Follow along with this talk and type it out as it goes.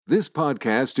This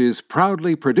podcast is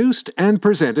proudly produced and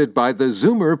presented by the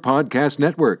Zoomer Podcast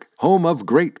Network, home of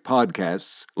great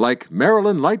podcasts like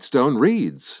Marilyn Lightstone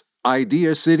Reads,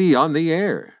 Idea City on the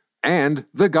Air, and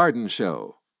The Garden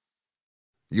Show.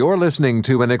 You're listening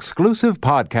to an exclusive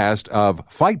podcast of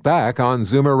Fight Back on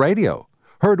Zoomer Radio,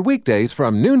 heard weekdays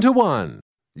from noon to 1.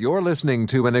 You're listening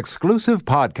to an exclusive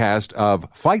podcast of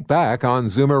Fight Back on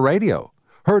Zoomer Radio,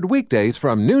 heard weekdays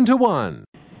from noon to 1.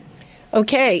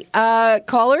 Okay,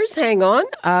 callers, hang on.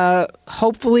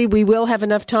 Hopefully we will have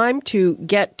enough time to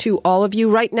get to all of you.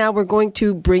 Right now we're going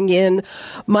to bring in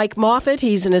Mike Moffat.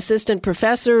 He's an assistant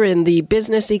professor in the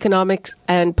Business, Economics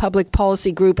and Public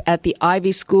Policy Group at the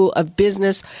Ivey School of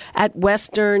Business at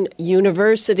Western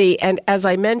University. And as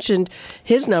I mentioned,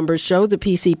 his numbers show the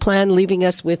PC plan leaving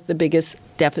us with the biggest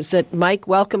deficit. Mike,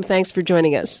 welcome. Thanks for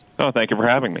joining us. Oh, thank you for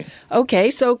having me. Okay,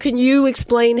 so can you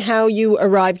explain how you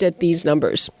arrived at these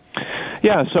numbers?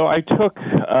 Yeah, so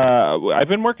I've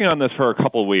been working on this for a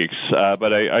couple of weeks,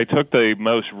 but I took the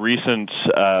most recent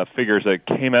figures that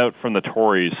came out from the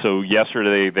Tories. So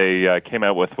yesterday they came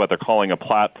out with what they're calling a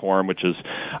platform, which is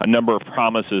a number of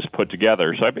promises put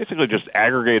together. So I basically just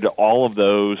aggregated all of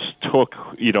those, took,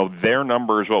 their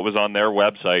numbers, what was on their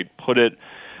website, put it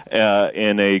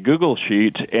in a Google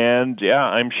sheet, and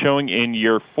I'm showing in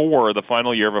year 4, the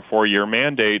final year of a 4-year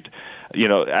mandate,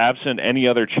 absent any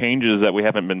other changes that we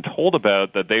haven't been told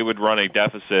about, that they would run a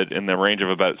deficit in the range of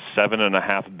about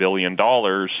 $7.5 billion,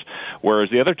 whereas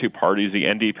the other two parties, the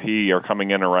NDP, are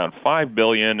coming in around $5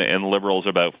 billion, and Liberals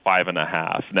about $5.5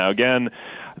 billion. Now, again,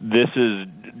 this is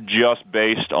just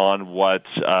based on what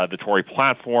the Tory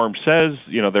platform says.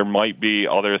 There might be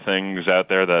other things out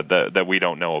there that we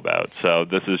don't know about. So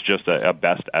this is just a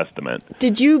best estimate.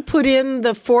 Did you put in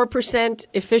the 4%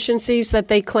 efficiencies that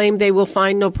they claim they will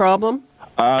find no problem?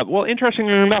 Well,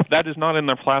 interestingly enough, that is not in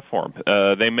their platform.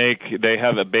 They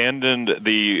have abandoned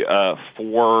the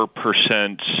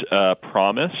 4%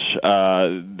 promise.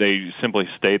 They simply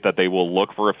state that they will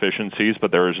look for efficiencies,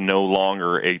 but there is no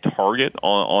longer a target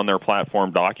on their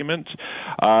platform document.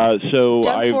 Doug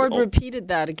Ford repeated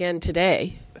that again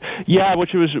today. Yeah,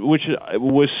 which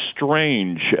was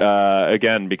strange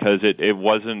again, because it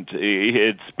wasn't.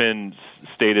 It's been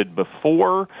stated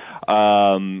before.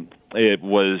 It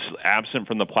was absent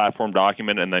from the platform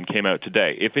document and then came out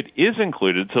today. If it is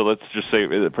included, so let's just say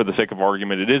for the sake of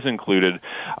argument, it is included,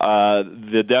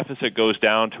 the deficit goes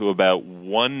down to about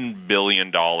 $1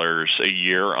 billion a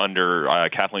year under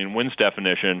Kathleen Wynne's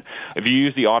definition. If you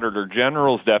use the Auditor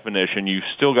General's definition, you've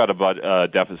still got a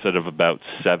deficit of about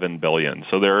 $7 billion.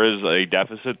 So there is a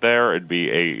deficit there. It'd be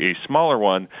a smaller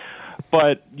one.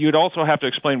 But you'd also have to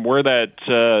explain where that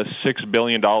 $6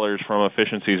 billion from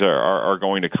efficiencies are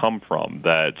going to come from.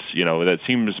 That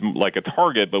seems like a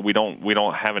target, but we don't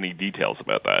have any details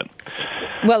about that.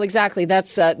 Well, exactly.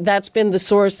 That's been the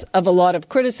source of a lot of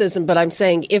criticism. But I'm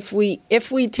saying if we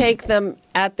take them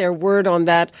at their word on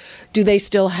that, do they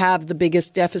still have the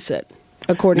biggest deficit?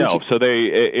 So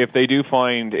if they do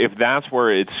find, if that's where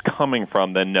it's coming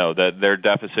from, then no, that their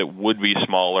deficit would be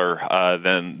smaller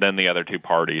than the other two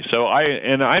parties. So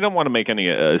I don't want to make any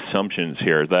assumptions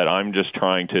here. That I'm just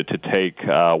trying to take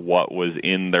what was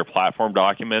in their platform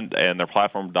document, and their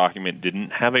platform document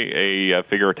didn't have a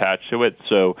figure attached to it.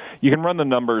 So you can run the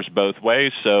numbers both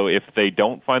ways. So if they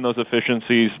don't find those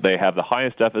efficiencies, they have the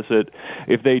highest deficit.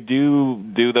 If they do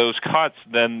those cuts,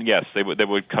 then yes, they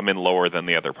would come in lower than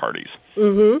the other parties.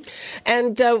 Mm-hmm.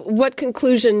 And what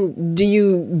conclusion do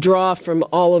you draw from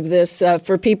all of this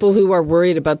for people who are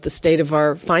worried about the state of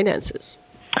our finances?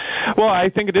 Well, I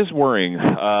think it is worrying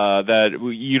that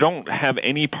you don't have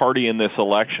any party in this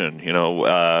election,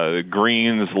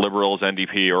 Greens, Liberals,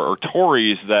 NDP, or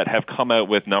Tories that have come out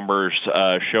with numbers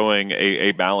showing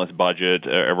a balanced budget,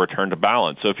 a return to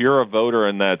balance. So if you're a voter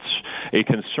and that's a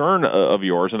concern of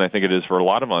yours, and I think it is for a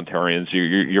lot of Ontarians,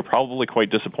 you're probably quite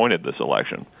disappointed this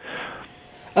election.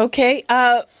 Okay,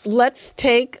 let's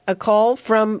take a call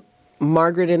from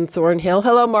Margaret in Thornhill.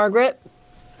 Hello, Margaret.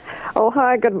 Oh,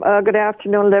 hi. Good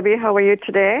afternoon, Libby. How are you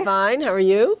today? Fine. How are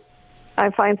you?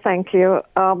 I'm fine, thank you.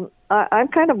 I'm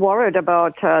kind of worried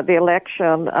about the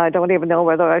election. I don't even know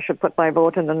whether I should put my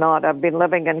vote in or not. I've been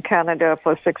living in Canada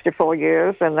for 64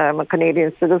 years, and I'm a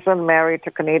Canadian citizen, married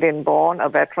to Canadian-born, a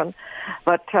veteran.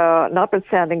 But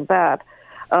notwithstanding that,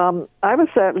 I was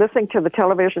listening to the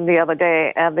television the other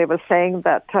day, and they were saying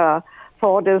that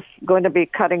Ford is going to be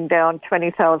cutting down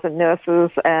 20,000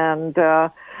 nurses and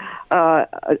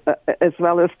as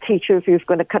well as teachers. He's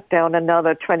going to cut down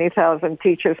another 20,000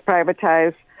 teachers,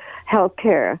 privatize health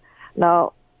care.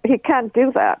 Now, he can't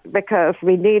do that because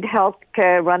we need health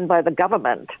care run by the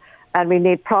government. and we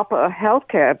need proper health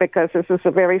care because this is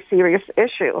a very serious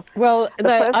issue. Well,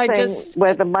 the first thing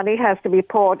where the money has to be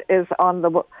poured is on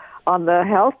the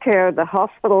health care, the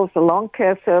hospitals, the long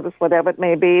care service, whatever it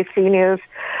may be, seniors,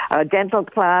 dental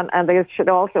plan, and they should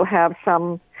also have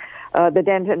some. The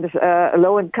dentists,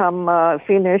 low-income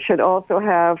seniors should also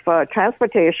have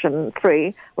transportation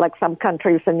free, like some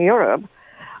countries in Europe.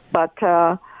 But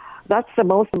that's the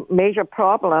most major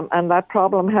problem, and that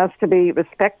problem has to be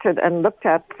respected and looked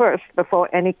at first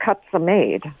before any cuts are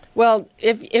made. Well,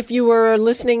 if you were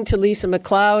listening to Lisa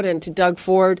MacLeod and to Doug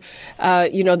Ford,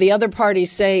 the other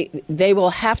parties say they will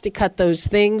have to cut those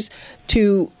things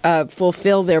to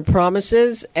fulfill their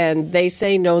promises, and they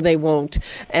say no, they won't.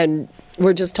 And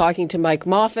we're just talking to Mike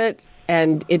Moffat,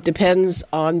 and it depends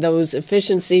on those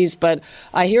efficiencies. But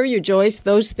I hear you, Joyce.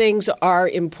 Those things are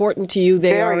important to you.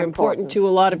 They are important to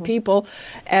a lot of people.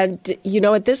 And,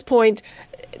 at this point,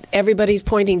 everybody's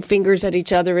pointing fingers at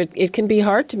each other. It can be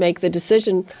hard to make the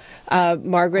decision,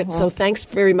 Margaret. So thanks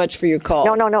very much for your call.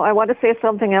 No. I want to say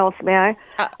something else. May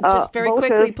I? Just very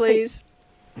quickly, please.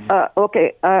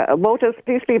 Okay. Voters,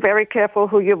 please be very careful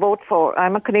who you vote for.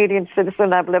 I'm a Canadian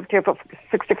citizen. I've lived here for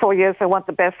 64 years. I want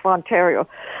the best for Ontario.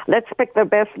 Let's pick the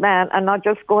best man and not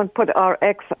just go and put our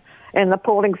ex in the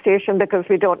polling station because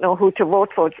we don't know who to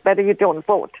vote for. It's better you don't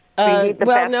vote.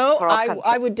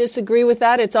 I would disagree with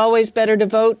that. It's always better to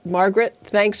vote. Margaret,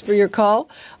 thanks for your call.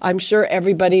 I'm sure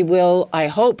I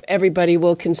hope everybody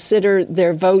will consider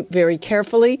their vote very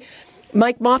carefully.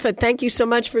 Mike Moffat, thank you so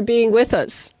much for being with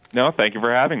us. No, thank you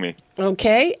for having me.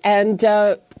 Okay, and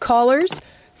callers,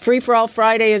 Free for All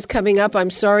Friday is coming up. I'm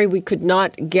sorry we could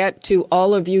not get to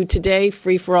all of you today.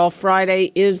 Free for All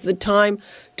Friday is the time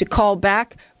to call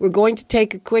back. We're going to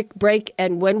take a quick break,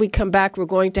 and when we come back, we're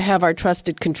going to have our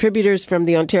trusted contributors from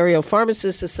the Ontario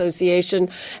Pharmacists Association,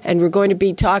 and we're going to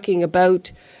be talking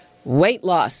about weight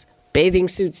loss. Bathing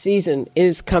suit season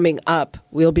is coming up.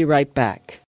 We'll be right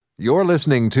back. You're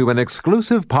listening to an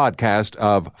exclusive podcast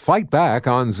of Fight Back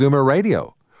on Zoomer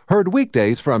Radio. Heard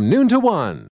weekdays from noon to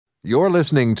 1. You're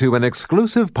listening to an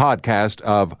exclusive podcast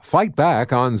of Fight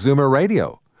Back on Zoomer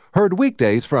Radio. Heard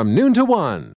weekdays from noon to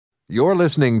 1. You're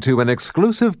listening to an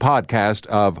exclusive podcast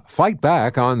of Fight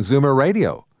Back on Zoomer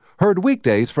Radio. Heard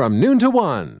weekdays from noon to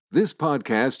 1. This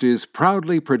podcast is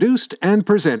proudly produced and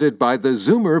presented by the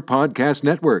Zoomer Podcast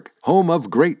Network, home of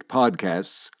great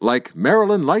podcasts like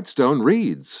Marilyn Lightstone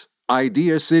Reads,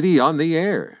 Idea City on the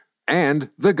Air, and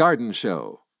The Garden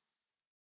Show.